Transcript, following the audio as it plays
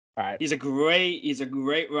All right. He's a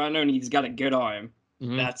great runner, and he's got a good arm.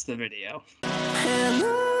 Mhm. That's the video.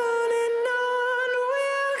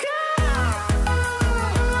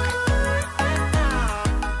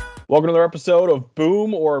 Welcome to another episode of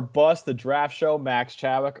Boom or Bust, the draft show. Max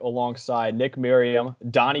Chadwick alongside Nick Merriam,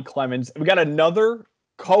 Donnie Clemens. We got another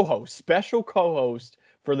co-host, special co-host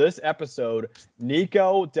for this episode,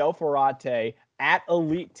 Nico Del Ferrate at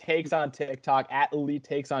Elite Takes on TikTok, at Elite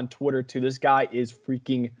Takes on Twitter too. This guy is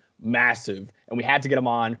freaking massive, and we had to get him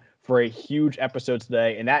on for a huge episode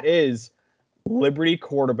today, and that is Liberty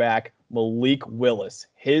quarterback Malik Willis.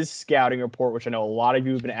 His scouting report, which I know a lot of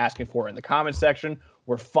you have been asking for in the comment section.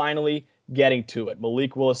 We're finally getting to it.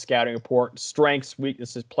 Malik Willis scouting report, strengths,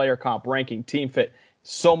 weaknesses, player comp, ranking, team fit,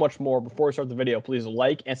 so much more. Before we start the video, please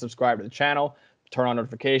like and subscribe to the channel. Turn on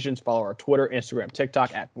notifications. Follow our Twitter, Instagram,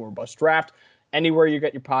 TikTok at Boom or Bust Draft. Anywhere you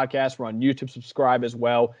get your podcast, we're on YouTube. Subscribe as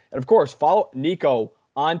well. And, of course, follow Nico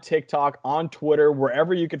on TikTok, on Twitter,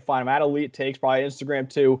 wherever you can find him. At Elite Takes, probably Instagram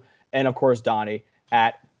too. And, of course, Donnie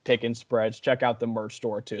at Pickin' Spreads. Check out the merch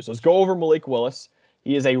store too. So let's go over Malik Willis.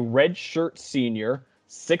 He is a redshirt senior,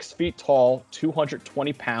 6 feet tall,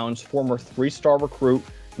 220 pounds, former 3-star recruit,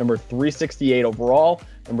 number 368 overall,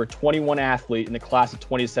 number 21 athlete in the class of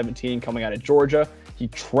 2017 coming out of Georgia. He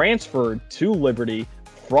transferred to Liberty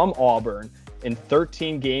from Auburn. In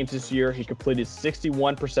 13 games this year, he completed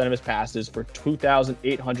 61% of his passes for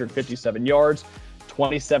 2,857 yards,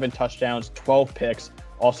 27 touchdowns, 12 picks,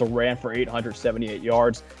 also ran for 878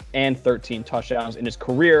 yards and 13 touchdowns in his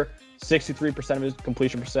career, 63% of his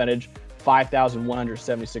completion percentage,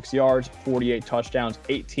 5,176 yards, 48 touchdowns,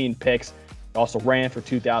 18 picks. Also ran for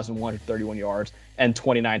 2,131 yards and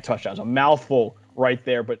 29 touchdowns. A mouthful right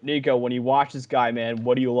there. But Nico, when you watch this guy, man,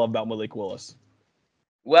 what do you love about Malik Willis?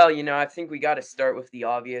 Well, I think we got to start with the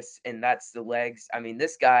obvious, and that's the legs. I mean,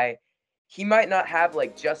 this guy, he might not have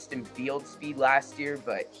like Justin Fields speed last year,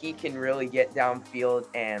 but he can really get downfield,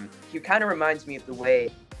 and he kind of reminds me of the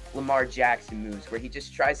way Lamar Jackson moves, where he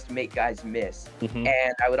just tries to make guys miss. Mm-hmm.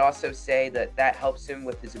 And I would also say that helps him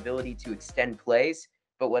with his ability to extend plays.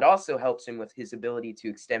 But what also helps him with his ability to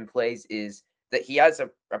extend plays is that he has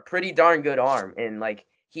a pretty darn good arm, and like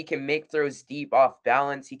he can make throws deep off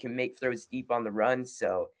balance. He can make throws deep on the run.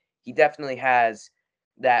 So he definitely has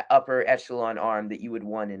that upper echelon arm that you would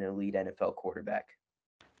want in an elite NFL quarterback.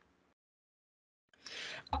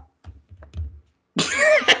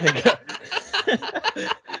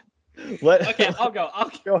 Okay, I'll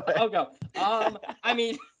go. I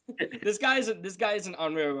mean, this guy is an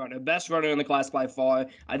unreal runner, best runner in the class by far.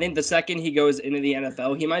 I think the second he goes into the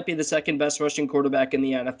NFL, he might be the second best rushing quarterback in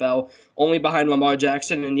the NFL, only behind Lamar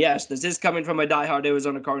Jackson. And yes, this is coming from a diehard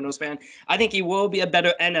Arizona Cardinals fan. I think he will be a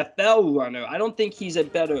better NFL runner. I don't think he's a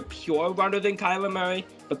better pure runner than Kyler Murray,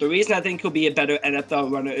 but the reason I think he'll be a better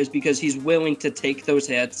NFL runner is because he's willing to take those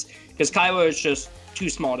hits, because Kyler is just too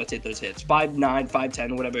small to take those hits. 5'9",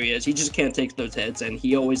 5'10", whatever he is. He just can't take those hits, and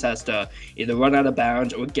he always has to either run out of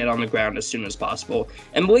bounds or get on the ground as soon as possible.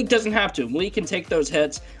 And Malik doesn't have to. Malik can take those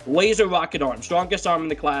hits. Laser rocket arm. Strongest arm in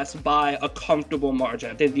the class by a comfortable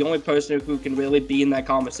margin. I think the only person who can really be in that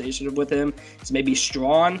conversation with him is maybe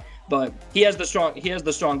Strawn, but he has the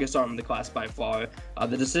strongest arm in the class by far.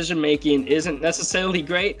 The decision making isn't necessarily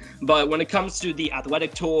great, but when it comes to the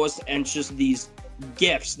athletic tools and just these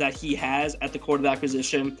gifts that he has at the quarterback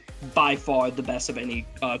position, by far the best of any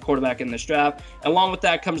quarterback in this draft. Along with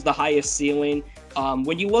that comes the highest ceiling.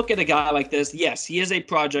 When you look at a guy like this, yes, he is a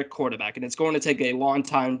project quarterback, and it's going to take a long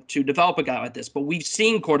time to develop a guy like this. But we've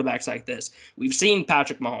seen quarterbacks like this. We've seen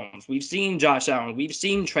Patrick Mahomes. We've seen Josh Allen. We've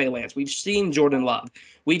seen Trey Lance. We've seen Jordan Love.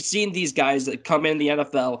 We've seen these guys that come in the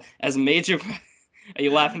NFL as major. Are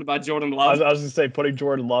you laughing about Jordan Love? I was going to say putting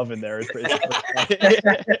Jordan Love in there is pretty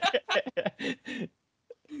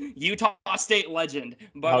Utah State legend.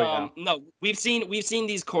 But no, we've seen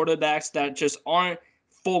these quarterbacks that just aren't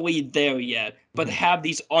fully there yet, but have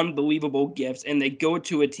these unbelievable gifts, and they go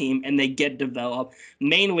to a team and they get developed.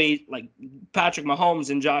 Mainly like Patrick Mahomes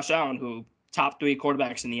and Josh Allen, who top 3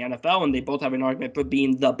 quarterbacks in the NFL, and they both have an argument for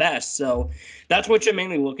being the best. So that's what you're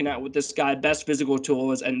mainly looking at with this guy. Best physical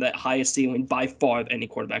tools and the highest ceiling by far of any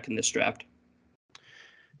quarterback in this draft.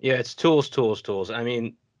 Yeah, it's tools. I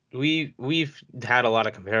mean, we've had a lot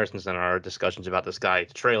of comparisons in our discussions about this guy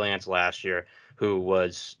to Trey Lance last year, who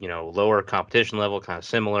was, lower competition level, kind of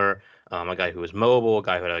similar. A guy who was mobile, a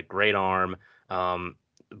guy who had a great arm.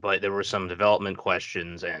 But there were some development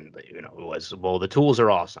questions, and it was, well, the tools are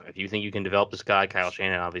awesome. If you think you can develop this guy, Kyle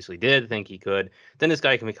Shanahan obviously did think he could, then this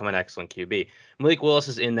guy can become an excellent QB. Malik Willis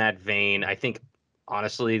is in that vein. I think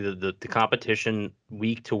honestly, the competition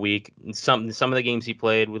week to week, some of the games he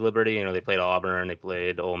played with Liberty, you know, they played Auburn, they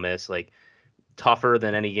played Ole Miss, like tougher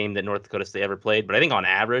than any game that North Dakota State ever played. But I think on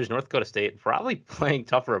average, North Dakota State probably playing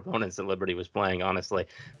tougher opponents than Liberty was playing, honestly.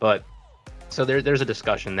 But so there's a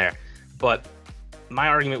discussion there. But my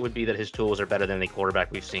argument would be that his tools are better than the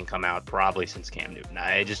quarterback we've seen come out probably since Cam Newton.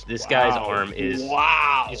 This guy's arm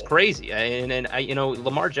is crazy. And I, you know,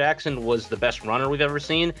 Lamar Jackson was the best runner we've ever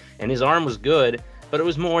seen, and his arm was good, but it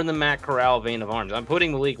was more in the Matt Corral vein of arms. I'm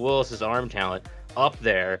putting Malik Willis's arm talent up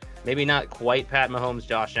there, maybe not quite Pat Mahomes,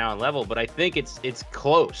 Josh Allen level, but I think it's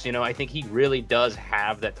close. You know, I think he really does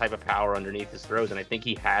have that type of power underneath his throws, and I think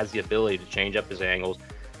he has the ability to change up his angles,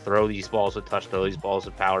 throw these balls with touch, throw these balls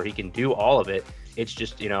with power. He can do all of it. It's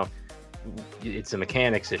just, you know, it's a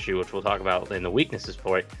mechanics issue, which we'll talk about in the weaknesses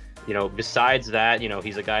for it. You know, besides that, you know,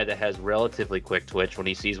 he's a guy that has relatively quick twitch. When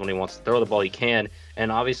he wants to throw the ball, he can.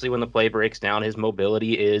 And obviously when the play breaks down, his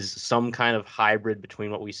mobility is some kind of hybrid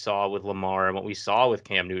between what we saw with Lamar and what we saw with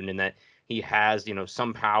Cam Newton, in that he has, you know,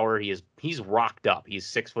 some power. He's rocked up. He's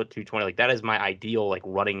 6 foot 220. Like, that is my ideal, like,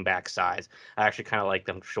 running back size. I actually kind of like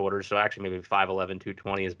them shorter. So actually maybe 5'11",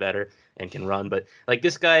 220 is better and can run. But like,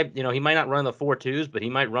 this guy, you know, he might not run the 4.2s, but he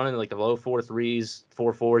might run in like the low 4.3s,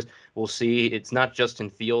 4.4s. We'll see. It's not Justin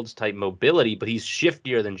Fields type mobility, but he's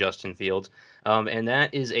shiftier than Justin Fields. And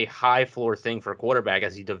that is a high floor thing for a quarterback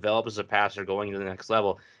as he develops as a passer going to the next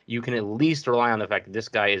level. You can at least rely on the fact that this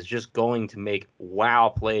guy is just going to make wow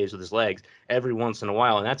plays with his legs every once in a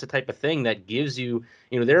while. And that's the type of thing that gives you,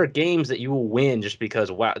 you know, there are games that you will win just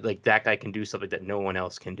because, wow, like, that guy can do something that no one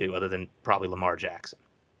else can do other than probably Lamar Jackson.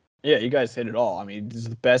 Yeah, you guys hit it all. I mean, this is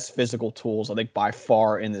the best physical tools, I think, by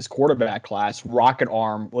far in this quarterback class. Rocket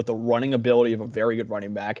arm with the running ability of a very good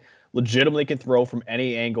running back. Legitimately can throw from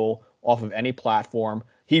any angle, off of any platform.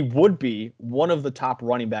 He would be one of the top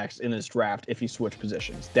running backs in this draft if he switched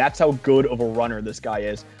positions. That's how good of a runner this guy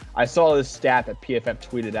is. I saw this stat that PFF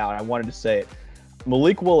tweeted out. I wanted to say it.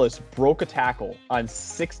 Malik Willis broke a tackle on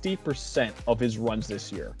 60% of his runs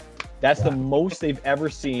this year. That's the most they've ever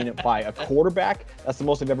seen by a quarterback. That's the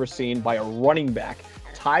most they've ever seen by a running back.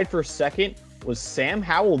 Tied for second was Sam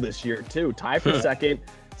Howell this year, too. Tied for second.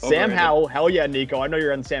 Sam Howell, hell yeah, Nico. I know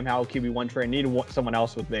you're on the Sam Howell QB1 train. Need someone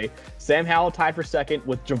else with me. Sam Howell tied for second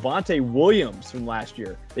with Javonte Williams from last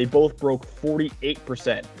year. They both broke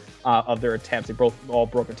 48% of their attempts. They both all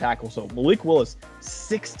broke a tackle. So Malik Willis,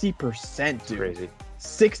 60%, dude. Crazy.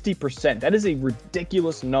 60%. That is a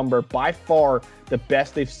ridiculous number. By far the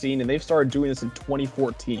best they've seen, and they've started doing this in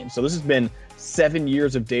 2014. So this has been 7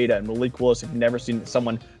 years of data, and Malik Willis have never seen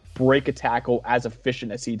someone break a tackle as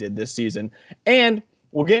efficient as he did this season. And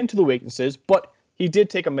we'll get into the weaknesses, but he did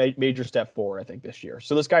take a major step forward, I think, this year.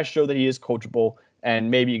 So this guy showed that he is coachable, and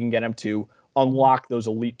maybe you can get him to unlock those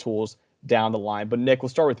elite tools down the line. But Nick, we'll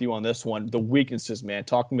start with you on this one. The weaknesses, man.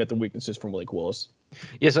 Talking about the weaknesses from Malik Willis.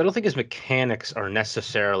 Yes, I don't think his mechanics are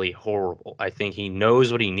necessarily horrible. I think he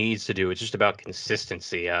knows what he needs to do. It's just about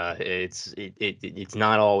consistency. It's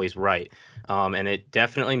not always right, and it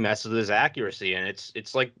definitely messes with his accuracy. And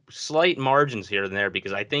it's like slight margins here and there,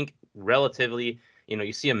 because I think relatively, you know,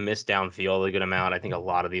 you see him miss downfield a good amount. I think a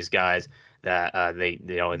lot of these guys that they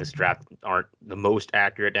you know, in this draft aren't the most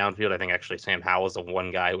accurate downfield. I think actually Sam Howell is the one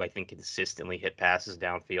guy who I think consistently hit passes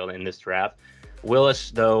downfield in this draft. Willis,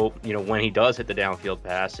 though, you know, when he does hit the downfield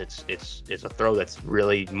pass, it's a throw that's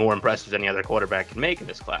really more impressive than any other quarterback can make in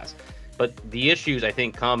this class. But the issues, I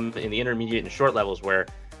think, come in the intermediate and short levels where,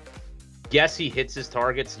 yes, he hits his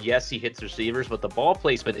targets, yes, he hits receivers, but the ball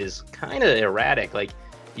placement is kind of erratic. Like,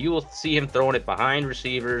 you will see him throwing it behind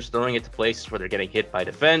receivers, throwing it to places where they're getting hit by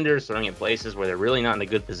defenders, throwing it places where they're really not in a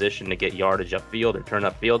good position to get yardage upfield or turn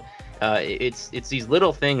upfield. It's these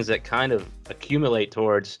little things that kind of accumulate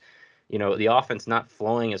towards, you know, the offense not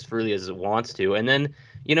flowing as freely as it wants to. And then,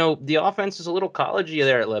 you know, the offense is a little collegey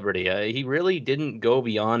there at Liberty. He really didn't go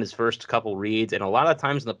beyond his first couple reads. And a lot of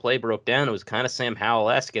times when the play broke down, it was kind of Sam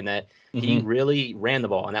Howell-esque in that he really ran the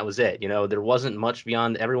ball, and that was it. You know, there wasn't much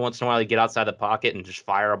beyond. Every once in a while, he'd get outside the pocket and just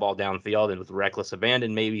fire a ball downfield, and with reckless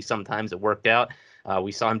abandon, maybe sometimes it worked out.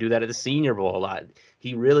 We saw him do that at the Senior Bowl a lot.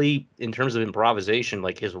 He really, in terms of improvisation,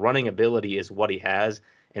 like, his running ability is what he has.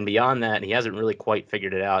 And beyond that, he hasn't really quite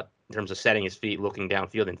figured it out in terms of setting his feet, looking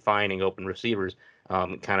downfield, and finding open receivers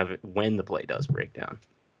kind of when the play does break down.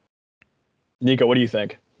 Nico, what do you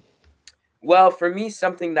think? Well, for me,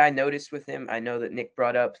 something that I noticed with him, I know that Nick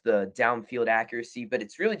brought up the downfield accuracy, but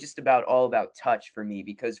it's really just all about touch for me,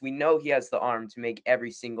 because we know he has the arm to make every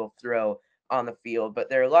single throw on the field, but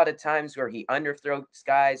there are a lot of times where he underthrows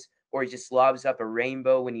guys, or he just lobs up a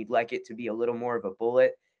rainbow when he'd like it to be a little more of a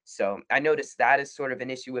bullet. So I noticed that is sort of an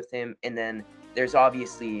issue with him. And then there's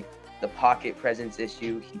obviously the pocket presence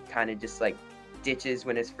issue. He kind of just like ditches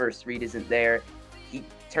when his first read isn't there. He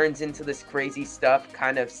turns into this crazy stuff,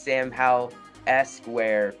 kind of Sam Howell-esque,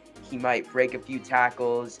 where he might break a few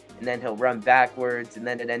tackles and then he'll run backwards and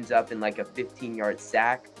then it ends up in like a 15-yard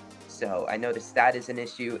sack. So I noticed that is an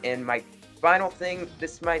issue. And my final thing,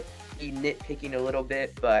 this might be nitpicking a little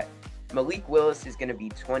bit, but Malik Willis is going to be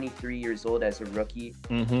 23 years old as a rookie,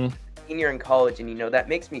 senior in college. And, that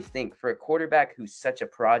makes me think, for a quarterback who's such a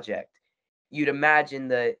project, you'd imagine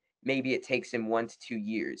that maybe it takes him 1 to 2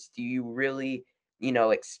 years. Do you really,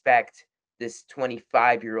 expect this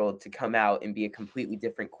 25-year-old to come out and be a completely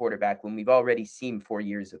different quarterback when we've already seen 4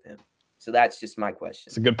 years of him? So that's just my question.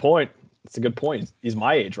 It's a good point. He's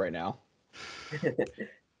my age right now.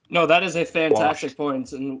 No, that is a fantastic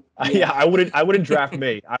point. And yeah, I wouldn't draft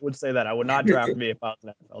me. I would say that I would not draft me if I was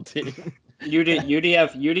an NFL team.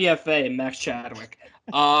 UDFA, Max Chadwick.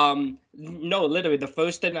 No, literally, the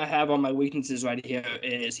first thing I have on my weaknesses right here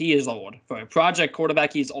is he is old. For a project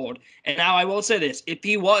quarterback, he's old. And now I will say this: if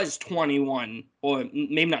he was 21, or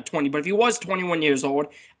maybe not 20, but if he was 21 years old,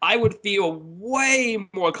 I would feel way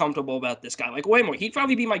more comfortable about this guy. Like, way more. He'd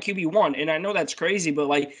probably be my QB1. And I know that's crazy, but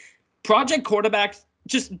like, project quarterbacks,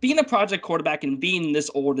 just being a project quarterback and being this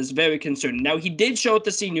old is very concerning. Now, he did show at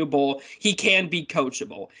the Senior Bowl he can be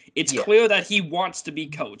coachable. It's clear that he wants to be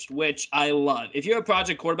coached, which I love. If you're a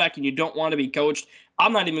project quarterback and you don't want to be coached,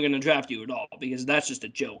 I'm not even going to draft you at all, because that's just a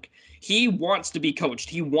joke. He wants to be coached.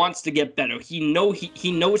 He wants to get better. He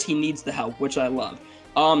knows he needs the help, which I love.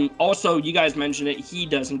 Also, you guys mentioned it, he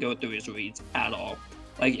doesn't go through his reads at all.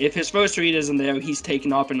 Like, if his first read isn't there, he's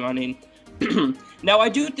taken off and running. Now, I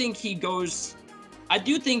do think he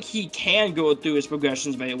can go through his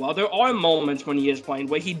progressions very well. There are moments when he is playing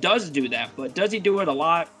where he does do that, but does he do it a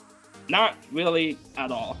lot? Not really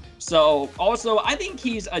at all. So, also, I think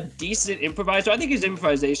he's a decent improviser. I think his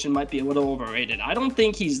improvisation might be a little overrated. I don't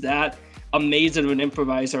think he's that amazing of an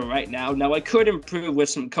improviser right now. Now, I could improve with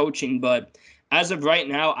some coaching, but as of right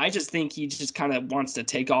now, I just think he just kind of wants to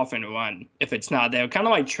take off and run if it's not there. Kind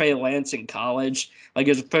of like Trey Lance in college. Like,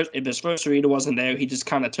 if his first read wasn't there, he just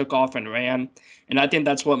kind of took off and ran. And I think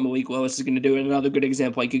that's what Malik Willis is going to do. And another good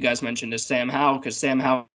example, like you guys mentioned, is Sam Howell, because Sam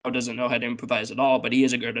Howell doesn't know how to improvise at all, but he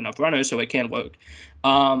is a good enough runner, so it can work.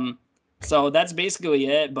 So that's basically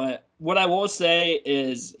it. But what I will say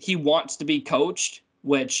is he wants to be coached,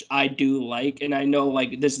 which I do like. And I know,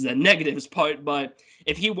 like, this is a negatives part, but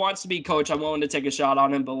if he wants to be coached, I'm willing to take a shot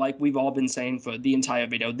on him. But like we've all been saying for the entire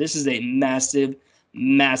video, this is a massive,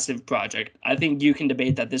 massive project. I think you can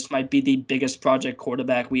debate that this might be the biggest project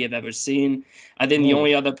quarterback we have ever seen. I think the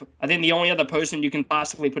only other person you can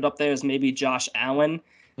possibly put up there is maybe Josh Allen.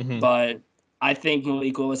 But I think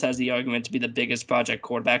Malik Willis has the argument to be the biggest project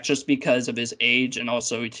quarterback just because of his age, and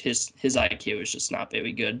also his IQ is just not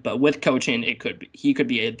very good. But with coaching, he could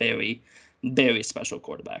be a very, very special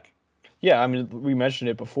quarterback. Yeah, I mean, we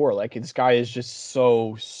mentioned it before. Like, this guy is just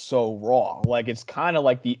so raw. Like, it's kind of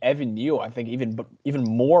like the Evan Neal, I think, even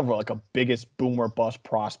more of like a biggest boomer bust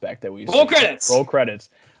prospect that we've seen. Roll credits.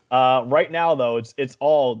 Right now, though, it's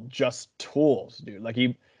all just tools, dude. Like,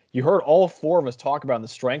 you heard all four of us talk about in the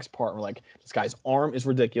strengths part. We're like, this guy's arm is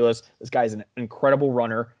ridiculous. This guy's an incredible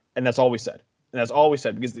runner, and that's all we said. And that's all we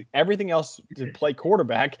said, because everything else to play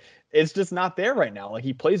quarterback is just not there right now. Like,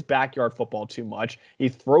 he plays backyard football too much. He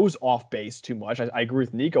throws off base too much. I agree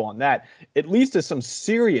with Nico on that. It leads to some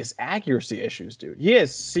serious accuracy issues, dude. He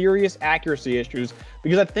has serious accuracy issues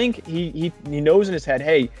because I think he knows in his head,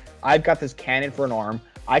 hey, I've got this cannon for an arm.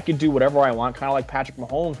 I can do whatever I want, kind of like Patrick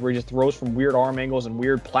Mahomes, where he just throws from weird arm angles and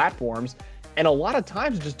weird platforms. And a lot of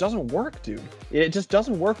times it just doesn't work, dude. It just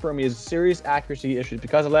doesn't work for him. He has serious accuracy issues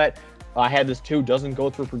because of that. I had this too, doesn't go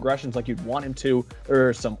through progressions like you'd want him to.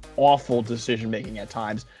 There's some awful decision-making at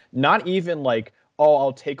times. Not even like, oh,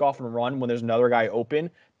 I'll take off and run when there's another guy open.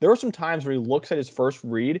 There were some times where he looks at his first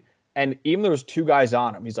read, and even there was two guys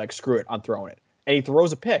on him, he's like, screw it, I'm throwing it. And he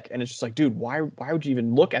throws a pick, and it's just like, dude, why would you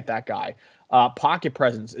even look at that guy? Pocket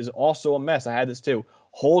presence is also a mess. I had this too.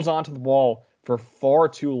 Holds onto the ball for far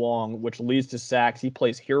too long, which leads to sacks. He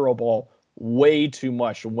plays hero ball way too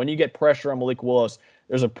much. When you get pressure on Malik Willis,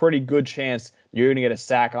 there's a pretty good chance you're going to get a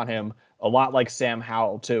sack on him, a lot like Sam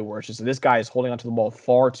Howell, too, where it's just this guy is holding onto the ball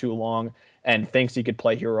far too long and thinks he could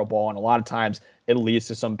play hero ball, and a lot of times it leads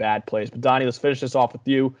to some bad plays. But, Donnie, let's finish this off with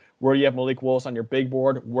you. Where do you have Malik Willis on your big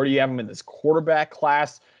board? Where do you have him in this quarterback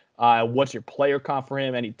class? What's your player comp for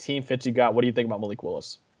him? Any team fits you got? What do you think about Malik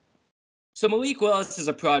Willis? So Malik Willis is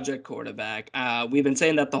a project quarterback. We've been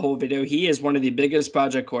saying that the whole video. He is one of the biggest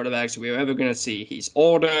project quarterbacks we're ever going to see. He's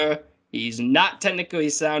older. He's not technically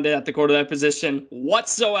sounded at the quarterback position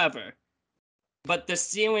whatsoever. But the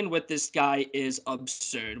ceiling with this guy is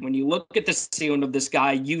absurd. When you look at the ceiling of this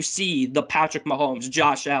guy, you see the Patrick Mahomes,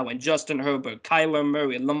 Josh Allen, Justin Herbert, Kyler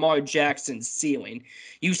Murray, Lamar Jackson ceiling.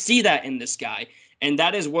 You see that in this guy, and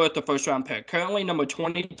that is worth the first-round pick. Currently, number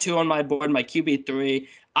 22 on my board, my QB3.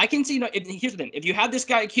 I can see, here's the thing. If you have this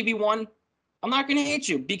guy at QB1, I'm not going to hate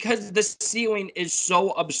you because the ceiling is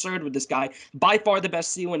so absurd with this guy. By far the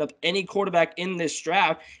best ceiling of any quarterback in this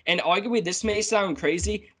draft. And arguably, this may sound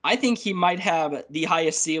crazy. I think he might have the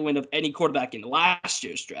highest ceiling of any quarterback in last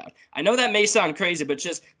year's draft. I know that may sound crazy, but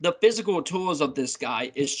just the physical tools of this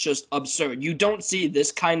guy is just absurd. You don't see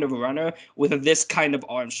this kind of runner with this kind of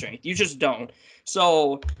arm strength. You just don't.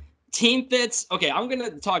 So, team fits. Okay, I'm going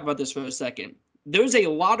to talk about this for a second. There's a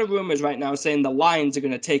lot of rumors right now saying the Lions are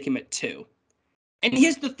going to take him at 2. And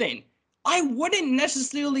here's the thing. I wouldn't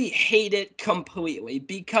necessarily hate it completely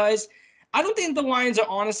because I don't think the Lions are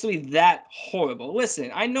honestly that horrible.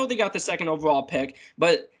 Listen, I know they got the second overall pick,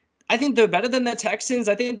 but I think they're better than the Texans.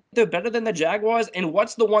 I think they're better than the Jaguars. And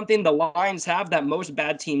what's the one thing the Lions have that most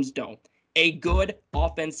bad teams don't? A good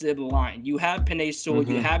offensive line. You have Penei Sewell,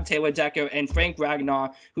 you have Taylor Decker, and Frank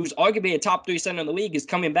Ragnar, who's arguably a top 3 center in the league, is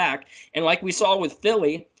coming back. And like we saw with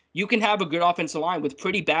Philly, you can have a good offensive line with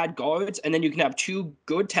pretty bad guards, and then you can have 2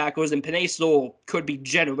 good tackles, and Penei Sewell could be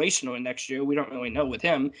generational next year. We don't really know with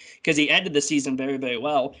him because he ended the season very, very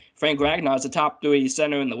well. Frank Ragnar is a top 3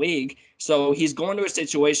 center in the league, so he's going to a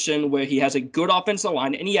situation where he has a good offensive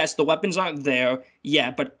line, and yes, the weapons aren't there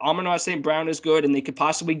yet, but Amon-Ra St. Brown is good, and they could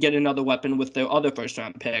possibly get another weapon with their other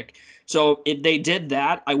first-round pick. So if they did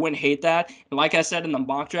that, I wouldn't hate that. And like I said in the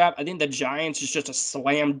mock draft, I think the Giants is just a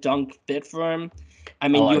slam dunk fit for him. I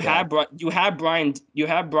mean, you have Brian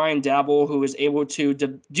Daboll, who is able to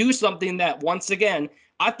do something that, once again,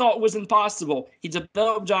 I thought was impossible. He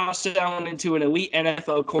developed Josh Allen into an elite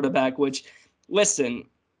NFL quarterback, which, listen,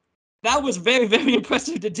 that was very, very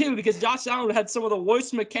impressive to do because Josh Allen had some of the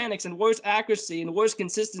worst mechanics and worst accuracy and worst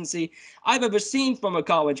consistency I've ever seen from a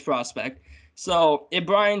college prospect. So if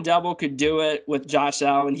Brian Daboll could do it with Josh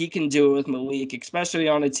Allen, he can do it with Malik, especially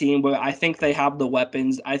on a team where I think they have the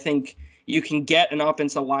weapons. I think you can get an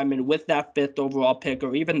offensive lineman with that 5th overall pick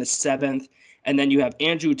or even the 7th, and then you have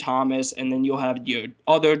Andrew Thomas, and then you'll have your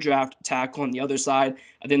other draft tackle on the other side,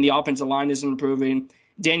 and then the offensive line is improving.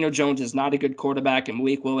 Daniel Jones is not a good quarterback, and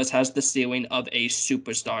Malik Willis has the ceiling of a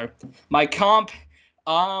superstar. My comp,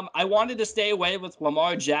 I wanted to stay away with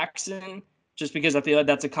Lamar Jackson just because I feel like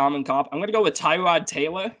that's a common comp. I'm going to go with Tyrod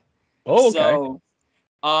Taylor. Oh, okay. So,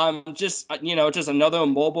 just another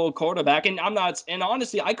mobile quarterback, and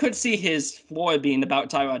honestly, I could see his floor being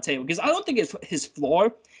about Tyrod Taylor because I don't think his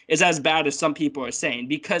floor is as bad as some people are saying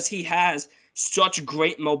because he has such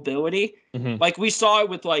great mobility. Like we saw it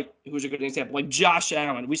with who's a good example, like Josh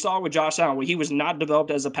Allen. We saw it with Josh Allen where he was not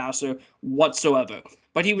developed as a passer whatsoever,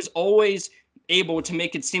 but he was always able to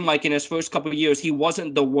make it seem like in his first couple of years he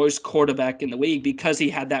wasn't the worst quarterback in the league because he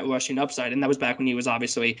had that rushing upside, and that was back when he was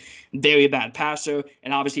obviously a very bad passer,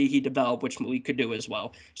 and obviously he developed, which Malik could do as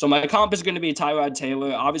well. So my comp is going to be Tyrod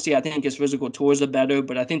Taylor. Obviously, I think his physical tools are better,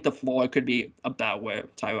 but I think the floor could be about where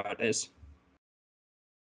Tyrod is.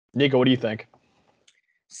 Nico, what do you think?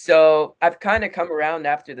 So I've kind of come around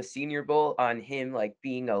after the Senior Bowl on him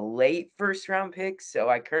being a late first-round pick. So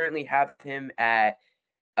I currently have him at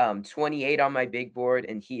 28 on my big board,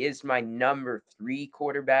 and he is my number 3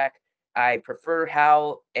 quarterback. I prefer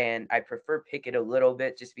Howell, and I prefer Pickett a little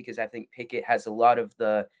bit just because I think Pickett has a lot of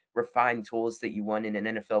the refined tools that you want in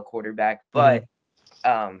an NFL quarterback. But,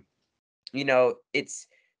 there's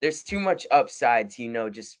too much upside to,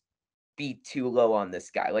 just be too low on this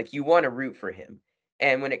guy. You want to root for him.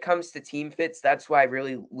 And when it comes to team fits, that's why I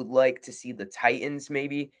really would like to see the Titans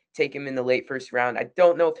maybe take him in the late first round. I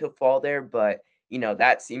don't know if he'll fall there, but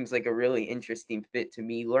that seems like a really interesting fit to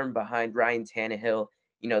me. Learn behind Ryan Tannehill.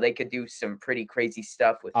 They could do some pretty crazy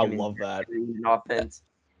stuff with him. I love that. In offense.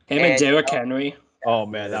 Him and Derrick Henry. Oh,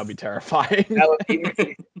 man, that would be terrifying. That would be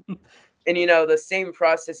amazing. And, the same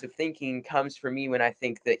process of thinking comes for me when I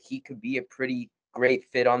think that he could be a pretty great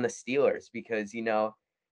fit on the Steelers because,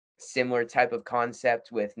 similar type of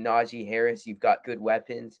concept with Najee Harris. You've got good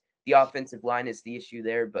weapons. The offensive line is the issue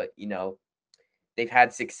there, but, they've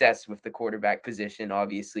had success with the quarterback position,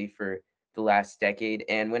 obviously, for the last decade.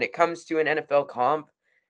 And when it comes to an NFL comp,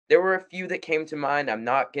 there were a few that came to mind. I'm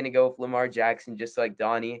not going to go with Lamar Jackson, just like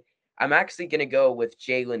Donnie. I'm actually going to go with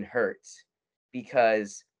Jalen Hurts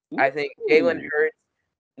because I think Jalen Hurts,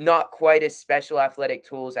 not quite as special athletic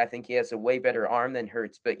tools. I think he has a way better arm than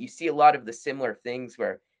Hurts, but you see a lot of the similar things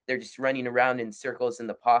where they're just running around in circles in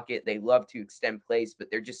the pocket. They love to extend plays,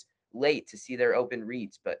 but they're just late to see their open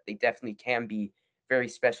reads, but they definitely can be very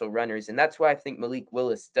special runners. And that's why I think Malik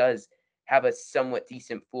Willis does have a somewhat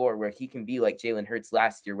decent floor where he can be like Jalen Hurts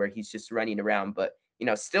last year, where he's just running around, but,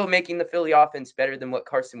 still making the Philly offense better than what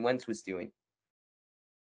Carson Wentz was doing.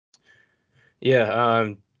 Yeah,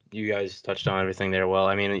 you guys touched on everything there. Well,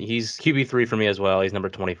 I mean, he's QB3 for me as well. He's number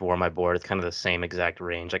 24 on my board. It's kind of the same exact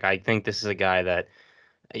range. Like, I think this is a guy that,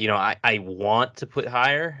 I want to put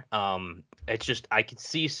higher. It's just, I could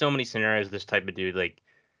see so many scenarios this type of dude, like,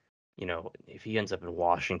 if he ends up in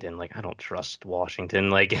Washington, like, I don't trust Washington.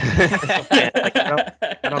 Like,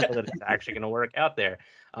 I don't know that it's actually going to work out there.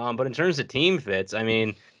 But in terms of team fits, I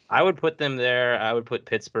mean, I would put them there. I would put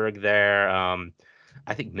Pittsburgh there.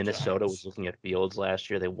 I think Minnesota was looking at Fields last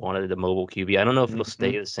year. They wanted a mobile QB. I don't know if it'll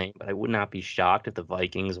stay the same, but I would not be shocked if the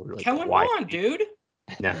Vikings were like, Kellen Mond, dude.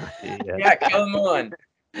 No, yeah, Kellen Mond.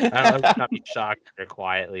 I would not be shocked if they're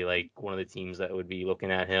quietly like one of the teams that would be looking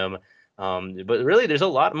at him. But really, there's a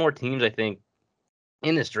lot more teams, I think,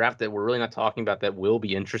 in this draft that we're really not talking about that will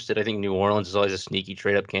be interested. I think New Orleans is always a sneaky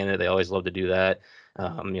trade-up candidate. They always love to do that.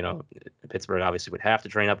 Pittsburgh obviously would have to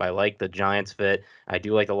train up. I like the Giants fit. I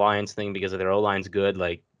do like the Lions thing because of their O-line's good.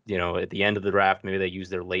 Like, at the end of the draft, maybe they use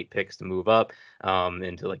their late picks to move up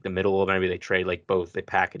into like the middle of, maybe they trade like both. They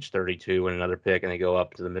package 32 and another pick and they go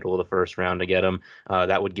up to the middle of the first round to get them.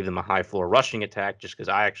 That would give them a high floor rushing attack just because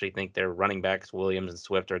I actually think their running backs, Williams and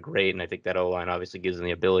Swift, are great. And I think that O-line obviously gives them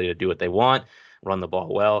the ability to do what they want, run the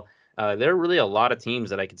ball well. There are really a lot of teams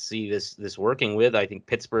that I could see this working with. I think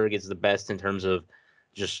Pittsburgh is the best in terms of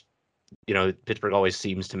just, Pittsburgh always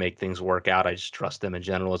seems to make things work out. I just trust them in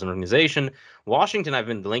general as an organization. Washington, I've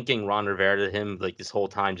been linking Ron Rivera to him like this whole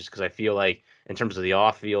time just because I feel like in terms of the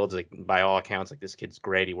off fields, like by all accounts, like this kid's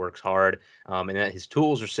great. He works hard. And that his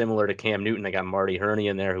tools are similar to Cam Newton. I got Marty Herney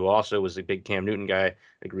in there, who also was a big Cam Newton guy.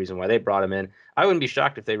 Big reason why they brought him in. I wouldn't be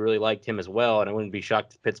shocked if they really liked him as well. And I wouldn't be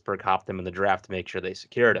shocked if Pittsburgh hopped him in the draft to make sure they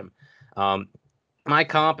secured him. My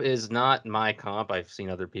comp is not my comp. I've seen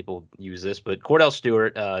other people use this, but Cordell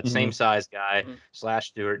Stewart, same size guy /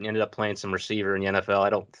 Stewart, and ended up playing some receiver in the NFL.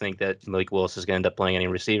 I don't think that Malik Willis is going to end up playing any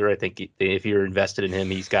receiver. I think if you're invested in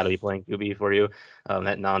him, he's got to be playing QB for you.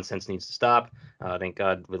 That nonsense needs to stop. Thank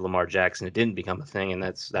God with Lamar Jackson, it didn't become a thing, and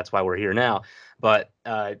that's why we're here now. But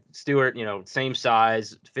Stewart, same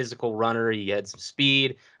size, physical runner. He had some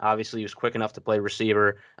speed. Obviously, he was quick enough to play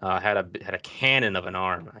receiver. Had a cannon of an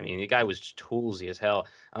arm. I mean, the guy was just toolsy as hell.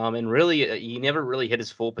 And really, he never really hit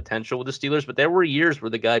his full potential with the Steelers. But there were years where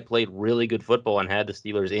the guy played really good football and had the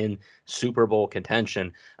Steelers in Super Bowl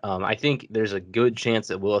contention. I think there's a good chance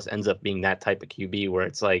that Willis ends up being that type of QB where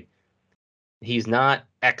it's like he's not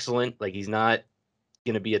excellent. Like, he's not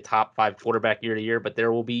going to be a top 5 quarterback year to year. But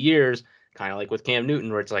there will be years, kind of like with Cam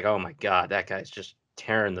Newton, where it's like, oh my God, that guy's just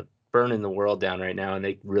burning the world down right now, and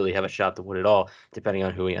they really have a shot to win it all, depending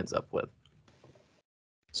on who he ends up with.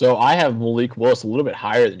 So I have Malik Willis a little bit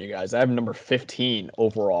higher than you guys. I have number 15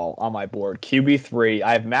 overall on my board, QB3.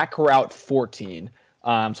 I have Matt Corral at 14.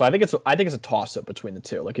 So I think it's a toss up between the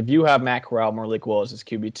two. Like, if you have Matt Corral, Malik Willis as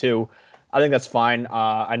QB2, I think that's fine.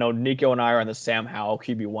 I know Nico and I are on the Sam Howell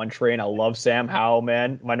QB1 train. I love Sam Howell,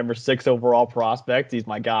 man. My number 6 overall prospect. He's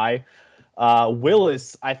my guy.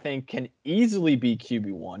 Willis, I think, can easily be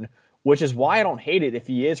QB1, which is why I don't hate it if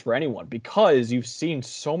he is for anyone, because you've seen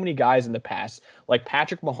so many guys in the past, like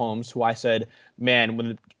Patrick Mahomes, who I said, man,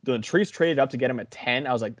 when the Trees traded up to get him at 10,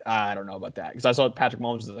 I was like, I don't know about that, because I saw Patrick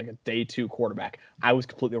Mahomes as like a day 2 quarterback. I was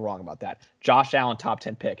completely wrong about that. Josh Allen, top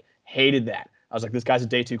 10 pick, hated that. I was like, this guy's a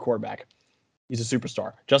day 2 quarterback. He's a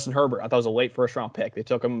superstar. Justin Herbert, I thought was a late first-round pick. They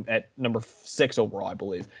took him at number 6 overall, I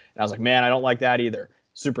believe. And I was like, man, I don't like that either.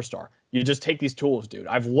 Superstar. You just take these tools, dude.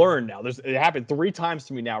 I've learned now. It happened 3 times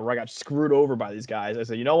to me now where I got screwed over by these guys. I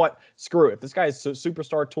said, you know what? Screw it. If this guy has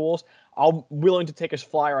superstar tools, I'm willing to take a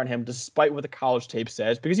flyer on him despite what the college tape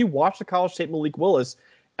says, because you watch the college tape Malik Willis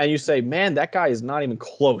and you say, man, that guy is not even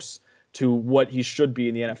close to what he should be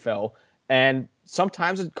in the NFL. And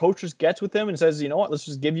sometimes the coach just gets with him and says, you know what? Let's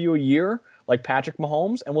just give you a year like Patrick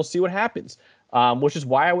Mahomes and we'll see what happens, which is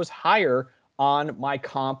why I was higher on my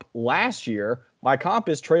comp last year. My comp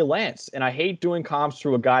is Trey Lance, and I hate doing comps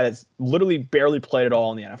to a guy that's literally barely played at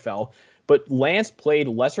all in the NFL. But Lance played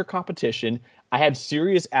lesser competition. I had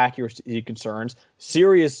serious accuracy concerns,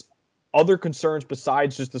 serious other concerns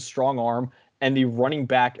besides just the strong arm and the running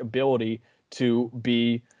back ability to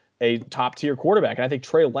be a top-tier quarterback. And I think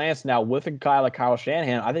Trey Lance now, with a guy like Kyle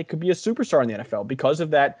Shanahan, I think could be a superstar in the NFL because of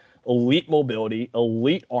that elite mobility,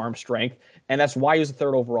 elite arm strength, and that's why he was the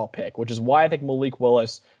 3rd overall pick, which is why I think Malik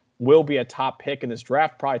Willis will be a top pick in this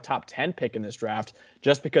draft, probably top 10 pick in this draft,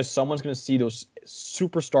 just because someone's going to see those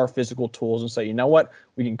superstar physical tools and say, you know what,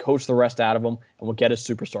 we can coach the rest out of them and we'll get a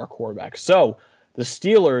superstar quarterback. So the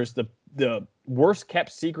Steelers, the worst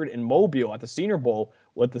kept secret in Mobile at the Senior Bowl,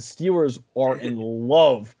 what the Steelers are in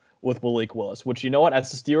love with Malik Willis, which, you know what,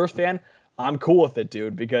 as a Steelers fan, I'm cool with it,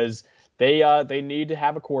 dude, because they need to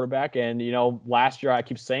have a quarterback. And, you know, last year, I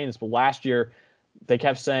keep saying this, but last year they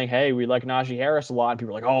kept saying, hey, we like Najee Harris a lot. And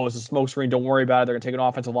people were like, oh, it's a smoke screen. Don't worry about it. They're going to take an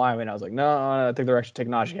offensive lineman. I was like, no, I think they're actually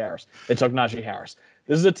taking Najee Harris. They took Najee Harris.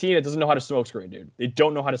 This is a team that doesn't know how to smoke screen, dude. They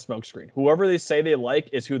don't know how to smoke screen. Whoever they say they like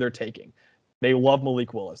is who they're taking. They love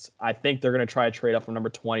Malik Willis. I think they're going to try to trade up from number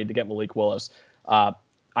 20 to get Malik Willis.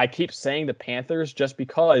 I keep saying the Panthers just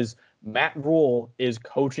because Matt Rule is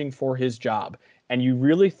coaching for his job. And you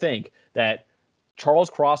really think that Charles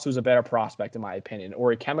Cross, who's a better prospect, in my opinion,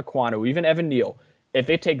 or Ikem Ekwonu, even Evan Neal, if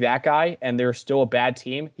they take that guy and they're still a bad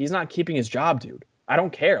team, he's not keeping his job, dude. I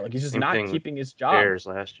don't care. Like, he's just not keeping his job. Bears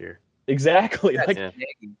last year. Exactly.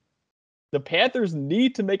 The Panthers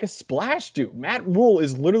need to make a splash, dude. Matt Rule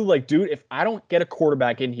is literally like, dude, if I don't get a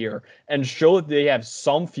quarterback in here and show that they have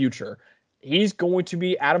some future, he's going to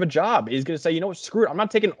be out of a job. He's going to say, you know what, screw it. I'm not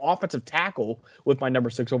taking an offensive tackle with my number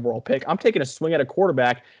 6 overall pick. I'm taking a swing at a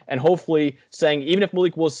quarterback and hopefully saying, even if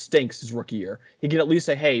Malik Willis stinks his rookie year, he can at least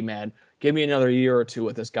say, hey, man, give me another year or two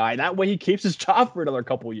with this guy. And that way he keeps his job for another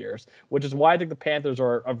couple of years, which is why I think the Panthers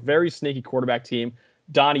are a very sneaky quarterback team.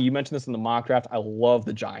 Donnie, you mentioned this in the mock draft. I love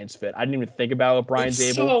the Giants fit. I didn't even think about it, Brian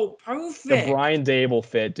Dable. So perfect. The Brian Dable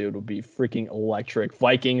fit, dude, would be freaking electric.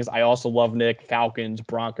 Vikings, I also love Nick. Falcons,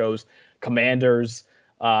 Broncos, Commanders.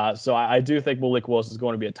 So I do think Malik Willis is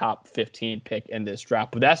going to be a top 15 pick in this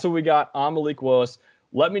draft. But that's what we got on Malik Willis.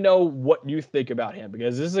 Let me know what you think about him,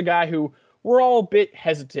 because this is a guy who we're all a bit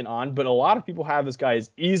hesitant on, but a lot of people have this guy as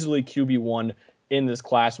easily QB1 in this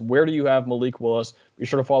class. Where do you have Malik Willis? Be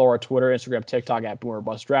sure to follow our Twitter, Instagram, TikTok at Boomer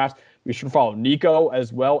Bust Draft. Be sure to follow Nico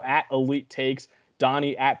as well at Elite Takes,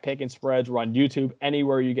 Donnie at Pick and Spreads. We're on YouTube,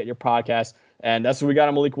 anywhere you get your podcasts. And that's what we got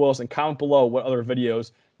on Malik Willis. And comment below what other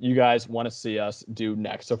videos you guys want to see us do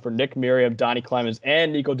next. So for Nick Merriam, Donnie Clemens,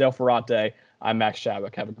 and Nico Del Ferrante, I'm Max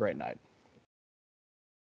Chabak. Have a great night.